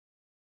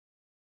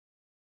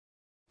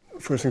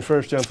First things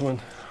first, gentlemen,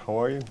 how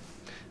are you?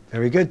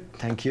 Very good,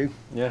 thank you.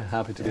 Yeah,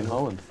 happy to be in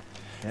Holland.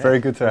 Yeah. Very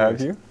good to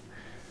have you.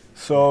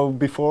 So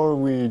before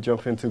we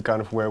jump into kind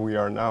of where we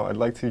are now, I'd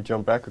like to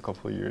jump back a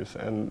couple of years.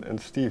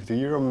 And Steve, do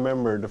you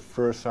remember the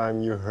first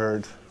time you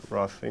heard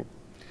Ross sing?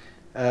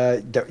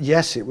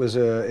 Yes, it was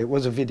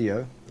a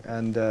video,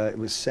 and it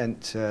was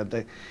sent.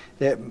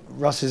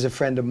 Ross is a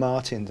friend of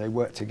Martin. They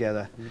worked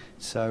together,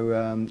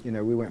 so you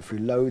know, we went through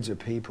loads of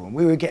people, and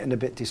we were getting a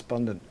bit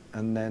despondent.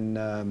 And then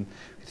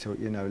we thought,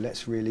 you know,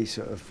 let's really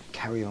sort of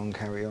carry on,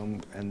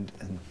 and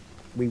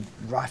we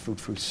rifled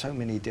through so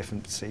many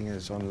different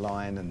singers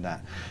online and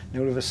that.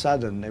 And all of a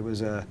sudden, there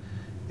was a,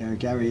 you know,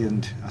 Gary,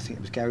 and I think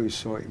it was Gary who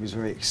saw it. He was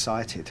very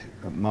excited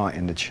that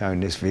Martin had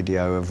shown this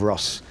video of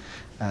Ross.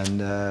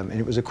 And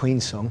it was a Queen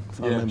song, if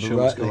I remember Show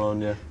rightly. Must Go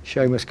On, yeah.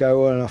 Show Must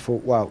Go On, and I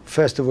thought, well,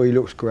 first of all, he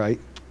looks great.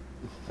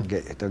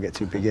 Don't get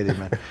too big-headed,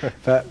 man.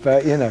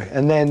 But you know,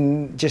 and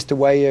then just the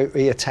way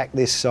he attacked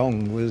this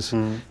song was,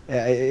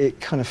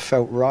 it kind of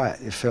felt right.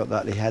 It felt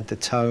like he had the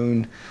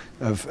tone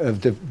of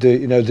the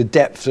you know, the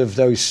depth of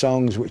those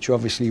songs, which were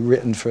obviously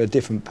written for a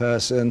different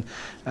person.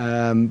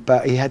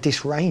 But he had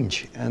this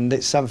range, and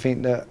it's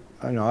something that,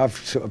 you know, I've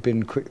sort of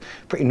been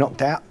pretty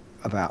knocked out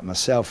about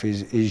myself,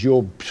 is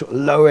your sort of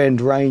low-end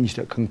range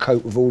that can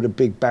cope with all the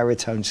big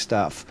baritone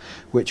stuff,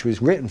 which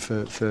was written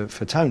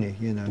for Tony,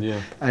 you know.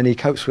 Yeah. And he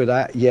copes with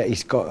that, yet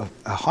he's got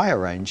a higher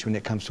range when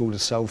it comes to all the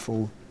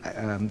soulful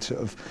sort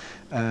of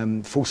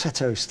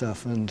falsetto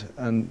stuff and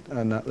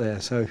up there.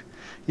 So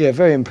yeah,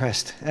 very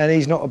impressed. And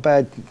he's not a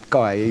bad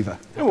guy either.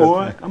 I'm all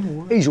right.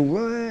 He's all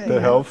right.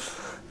 That helps.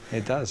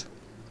 It does.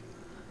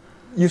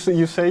 You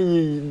say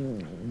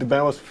the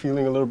band was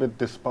feeling a little bit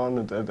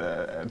despondent at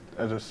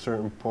a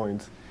certain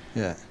point.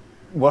 Yeah.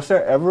 Was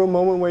there ever a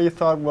moment where you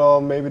thought,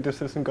 well, maybe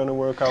this isn't going to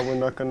work out, we're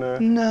not going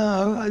to...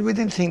 No, we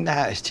didn't think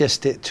that. It's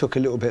just it took a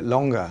little bit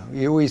longer.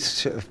 We always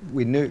sort of,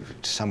 we knew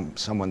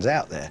someone's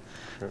out there.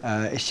 Sure.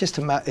 It's just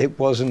it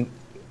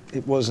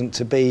wasn't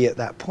to be at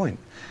that point.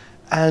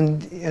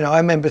 And you know, I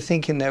remember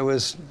thinking there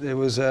was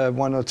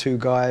one or two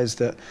guys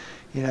that,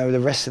 you know, the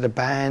rest of the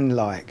band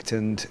liked,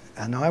 and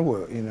I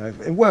worked, you know,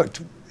 it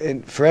worked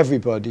for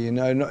everybody, you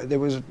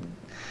know.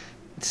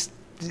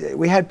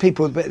 We had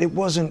people, but it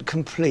wasn't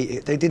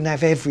complete. They didn't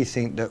have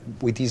everything that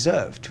we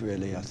deserved,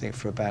 really, I think,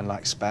 for a band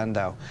like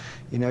Spandau.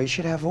 You know, you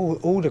should have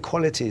all the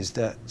qualities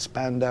that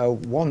Spandau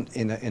want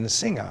in a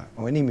singer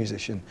or any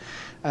musician.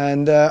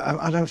 And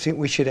I don't think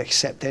we should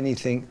accept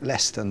anything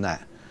less than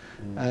that.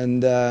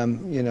 And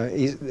you know,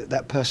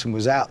 that person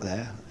was out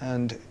there,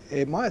 and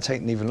it might have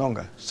taken even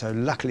longer. So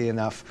luckily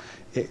enough,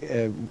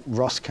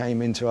 Ross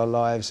came into our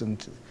lives,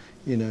 and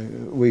you know,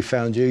 we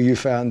found you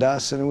found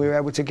us, and we were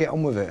able to get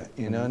on with it.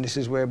 You know, and this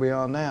is where we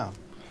are now.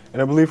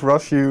 And I believe,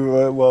 Ross,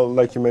 you well,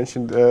 like you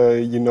mentioned,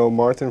 you know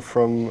Martin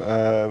from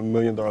 $1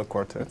 Million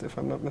Quartet, if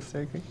I'm not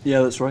mistaken.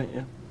 Yeah, that's right.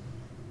 Yeah.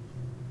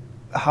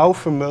 How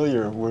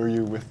familiar were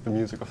you with the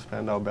music of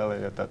Spandau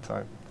Ballet at that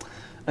time?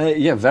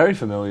 Yeah, very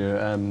familiar.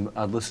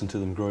 I'd listened to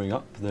them growing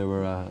up. They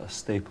were a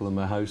staple in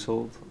my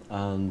household,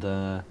 and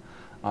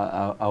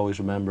I always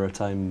remember a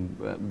time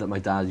that my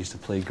dad used to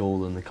play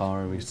Goal in the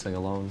car, and we used to sing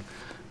along.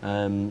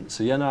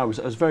 So yeah, no, I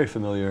was very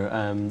familiar.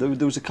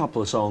 There was a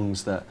couple of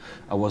songs that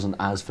I wasn't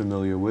as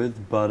familiar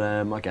with, but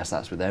I guess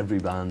that's with every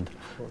band.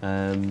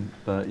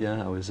 But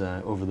yeah, I was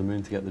over the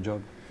moon to get the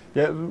job.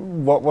 Yeah,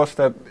 what was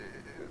that?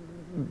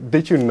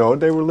 Did you know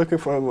they were looking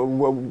for?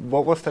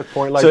 What was that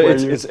point like? So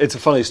it's a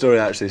funny story,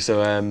 actually.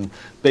 So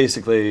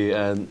basically,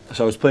 so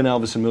I was playing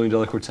Elvis in $1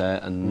 Million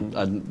Quartet, and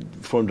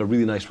I'd formed a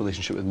really nice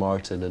relationship with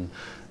Martin,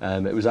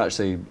 and it was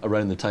actually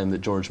around the time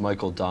that George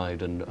Michael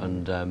died,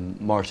 and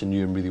Martin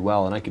knew him really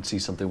well, and I could see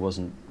something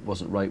wasn't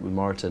right with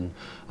Martin,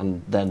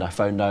 and then I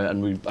found out,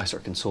 and I sort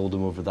of consoled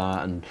him over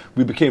that, and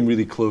we became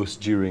really close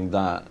during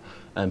that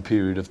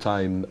period of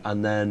time,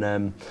 and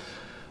then.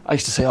 I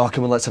used to say, oh,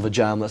 come on, let's have a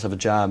jam.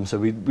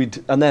 So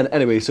and then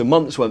anyway, so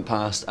months went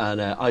past,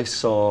 and I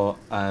saw,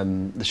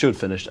 the show had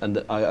finished,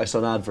 and I saw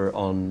an advert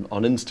on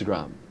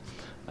Instagram,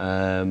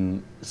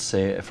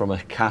 say from a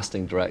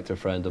casting director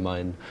friend of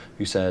mine,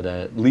 who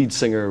said, lead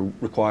singer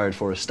required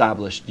for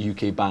established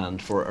UK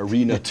band for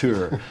arena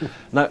tour.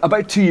 Now,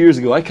 about 2 years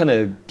ago, I kind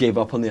of gave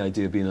up on the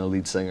idea of being a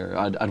lead singer.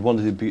 I'd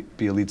wanted to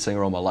be a lead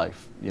singer all my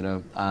life, you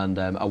know, and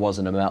I was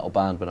in a metal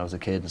band when I was a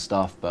kid and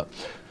stuff, but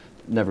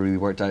never really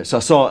worked out. So I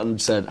saw it and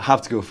said,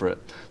 have to go for it.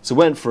 So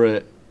went for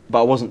it, but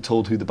I wasn't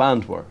told who the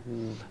band were.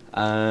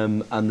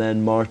 And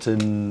then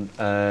Martin,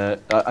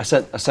 I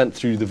sent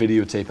through the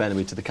videotape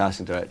anyway to the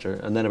casting director,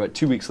 and then about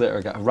 2 weeks later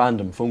I got a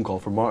random phone call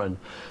from Martin.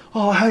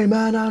 Oh, hey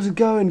man, how's it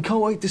going?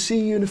 Can't wait to see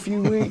you in a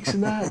few weeks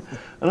and that.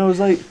 And I was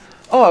like,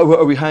 oh,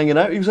 are we hanging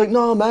out? He was like,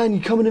 no man,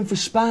 you're coming in for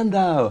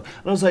Spandau.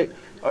 And I was like,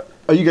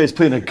 are you guys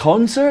playing a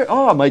concert?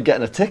 Oh, am I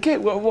getting a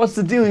ticket? What's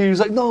the deal? He was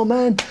like, no,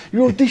 man,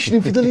 you're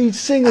auditioning for the lead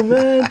singer,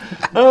 man.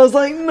 And I was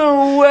like,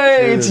 no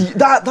way,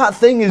 that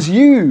thing is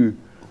you.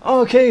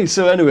 Okay,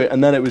 so anyway,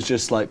 and then it was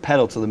just like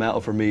pedal to the metal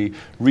for me,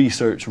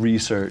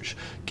 research,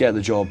 get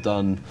the job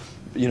done,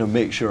 you know,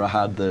 make sure I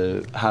had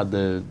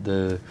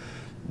the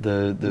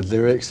the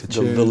lyrics,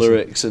 the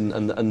lyrics, and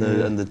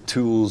the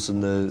tools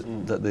and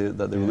that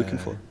they were looking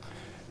for.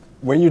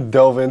 When you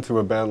delve into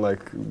a band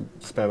like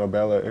Spandau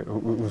Ballet,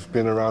 who's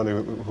been around,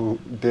 who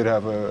did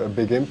have a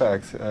big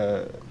impact,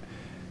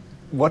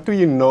 what do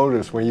you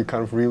notice when you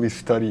kind of really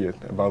study it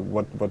about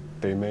what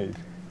they made?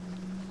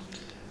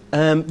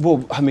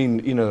 Well, I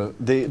mean, you know,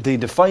 they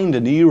defined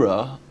an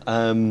era,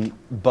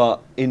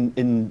 but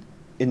in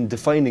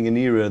defining an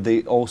era,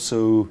 they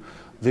also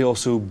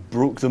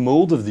broke the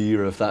mold of the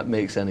era, if that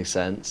makes any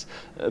sense,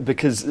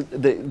 because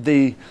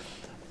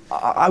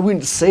I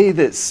wouldn't say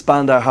that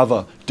Spandau have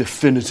a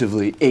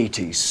definitively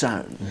 80s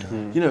sound.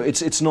 You know,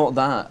 it's not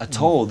that at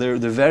all. They're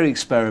very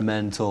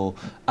experimental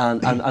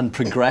and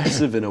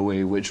progressive in a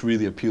way which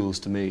really appeals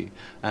to me.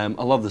 I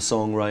love the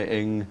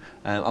songwriting.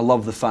 I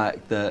love the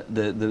fact that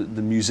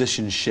the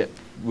musicianship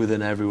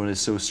within everyone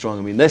is so strong.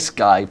 I mean, this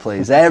guy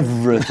plays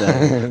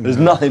everything. There's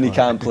nothing he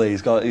can't play.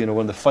 He's got, you know,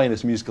 one of the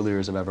finest musical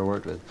ears I've ever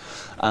worked with,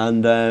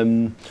 and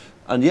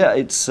yeah,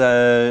 it's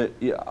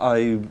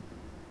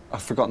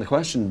I've forgotten the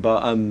question,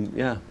 but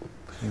yeah.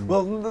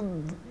 Well,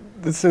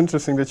 it's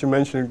interesting that you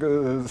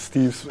mentioned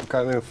Steve's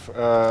kind of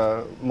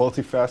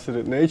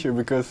multifaceted nature,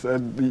 because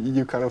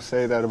you kind of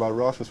say that about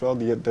Ross as well,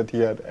 that he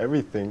had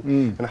everything.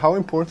 And how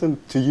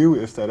important to you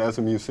is that as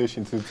a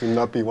musician to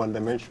not be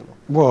one-dimensional?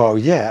 Well,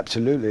 yeah,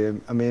 absolutely.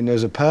 I mean,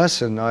 as a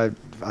person, I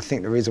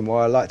think the reason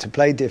why I like to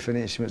play different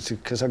instruments is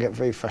because I get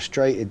very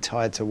frustrated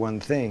tied to one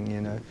thing,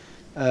 you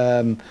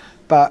know.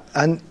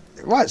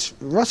 Right,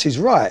 Ross is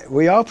right.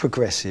 We are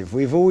progressive.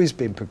 We've always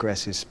been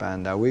progressive,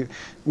 Spandau.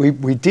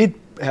 We did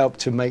help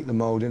to make the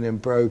mold and then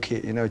broke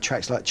it. You know,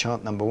 tracks like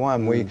Chant Number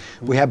One. We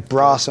had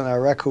brass on our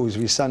records.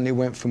 We suddenly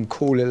went from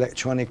cool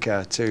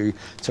electronica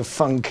to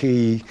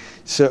funky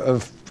sort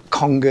of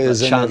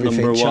congas and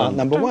everything. Chant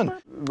Number One.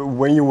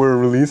 When you were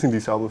releasing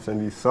these albums and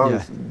these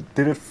songs,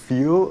 did it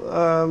feel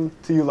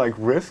to you like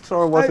risks,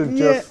 or was it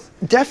just?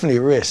 Definitely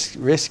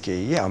risky.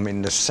 Yeah, I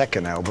mean, the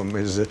second album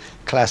is a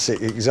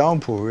classic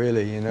example,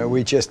 really. You know,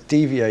 we just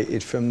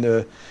deviated from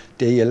the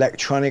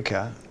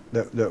electronica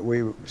that we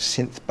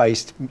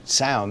synth-based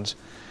sounds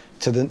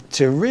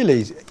to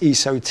really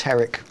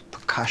esoteric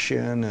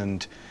percussion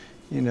and,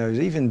 you know,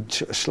 even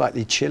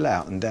slightly chill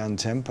out and down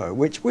tempo,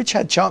 which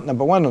had Chant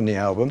Number One on the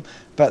album,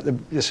 but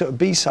the sort of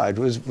B-side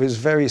was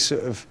very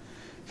sort of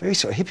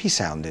hippie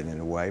sounding in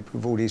a way,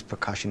 with all these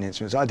percussion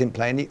instruments. I didn't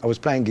play any. I was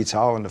playing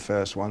guitar on the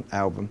first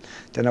album.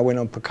 Then I went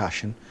on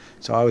percussion,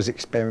 so I was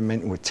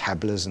experimenting with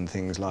tablas and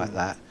things like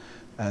that.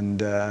 And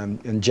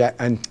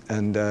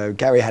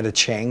Gary had a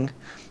Cheng,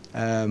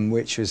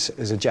 which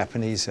is a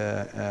Japanese.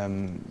 I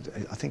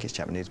think it's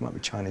Japanese, it might be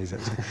Chinese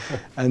actually.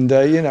 And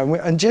you know,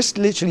 and just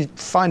literally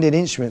finding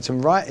instruments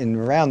and writing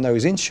around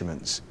those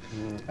instruments.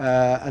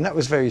 And that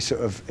was very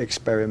sort of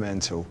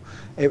experimental.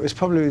 It was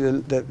probably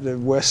the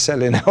worst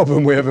selling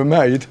album we ever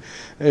made,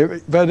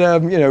 but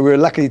you know, we were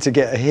lucky to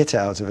get a hit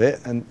out of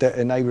it, and that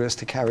enabled us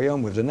to carry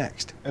on with the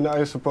next. And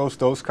I suppose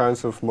those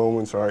kinds of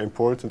moments are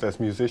important as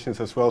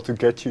musicians as well, to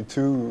get you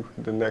to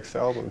the next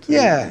album.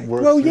 Yeah,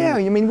 well, yeah.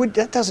 I mean,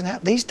 that doesn't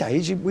happen these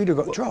days. We'd have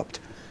got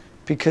dropped,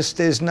 because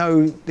there's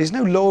no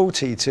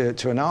loyalty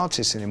to an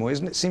artist anymore.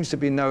 It seems to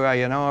be no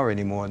A&R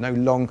anymore.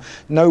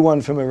 No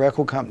one from a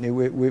record company.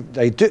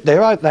 They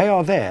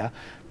are there,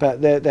 but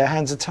their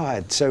hands are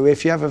tied. So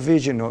if you have a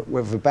vision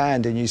of a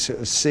band and you sort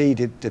of see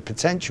the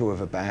potential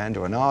of a band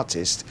or an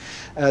artist,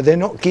 they're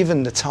not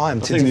given the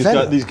time to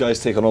develop. These guys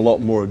take on a lot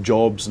more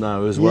jobs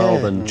now as well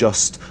than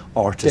just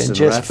artists and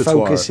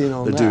repertoire. Focusing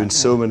on They're doing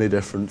so many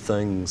different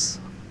things.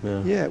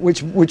 Yeah,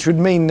 which would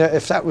mean that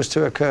if that was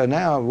to occur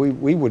now,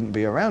 we wouldn't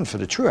be around for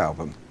the true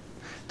album.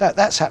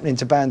 That's happening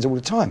to bands all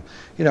the time.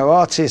 You know,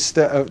 artists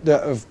that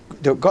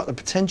have got the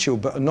potential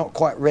but are not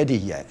quite ready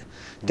yet.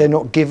 They're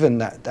not given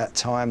that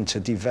time to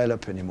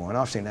develop anymore, and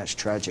I think that's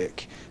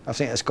tragic. I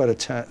think it's got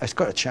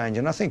to change,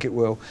 and I think it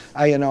will.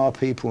 A&R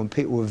people and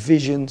people with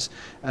visions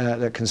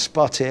that can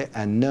spot it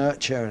and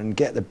nurture and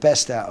get the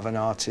best out of an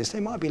artist. They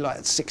might be like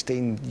a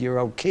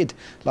 16-year-old kid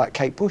like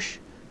Kate Bush.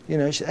 You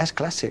know, that's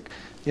classic.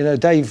 You know,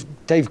 Dave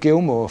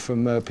Gilmour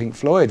from Pink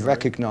Floyd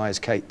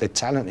recognised the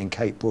talent in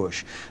Kate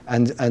Bush,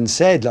 and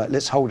said, like,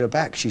 let's hold her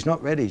back. She's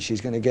not ready. She's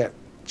going to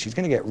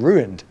get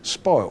ruined,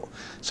 spoiled.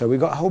 So we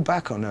got to hold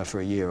back on her for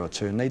a year or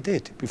two, and they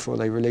did before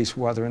they released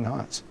Wuthering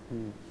Heights.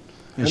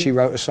 And she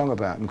wrote a song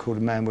about him called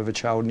 "A Man with a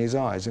Child in His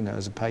Eyes," you know,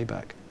 as a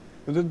payback.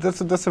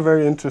 That's a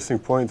very interesting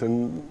point.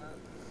 And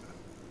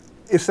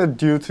is that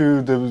due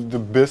to the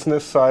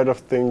business side of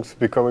things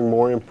becoming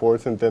more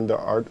important than the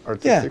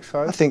artistic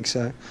side? I think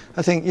so.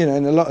 I think, you know,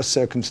 in a lot of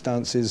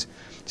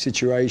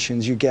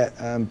situations, you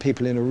get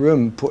people in a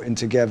room putting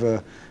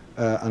together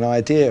an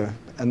idea,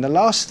 and the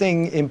last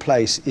thing in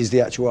place is the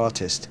actual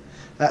artist.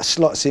 That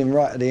slots in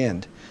right at the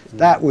end.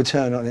 That will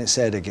turn on its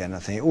head again, I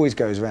think. It always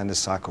goes around the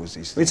cycles,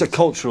 these things. It's a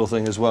cultural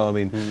thing as well. I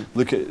mean,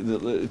 look at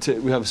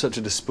we have such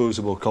a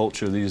disposable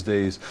culture these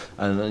days,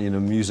 and you know,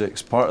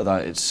 music's part of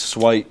that. It's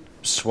swipe,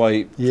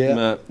 swipe,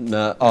 Yeah.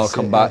 nah, I'll That's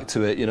come it, back yeah.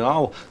 to it. You know,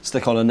 I'll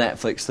stick on a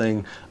Netflix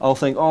thing. I'll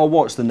think, oh, I'll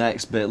watch the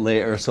next bit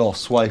later, so I'll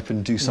swipe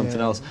and do something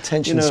Yeah. else.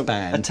 Attention you know,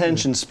 span.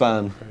 Attention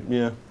span.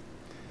 Yeah.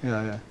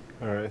 Yeah, yeah.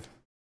 All right.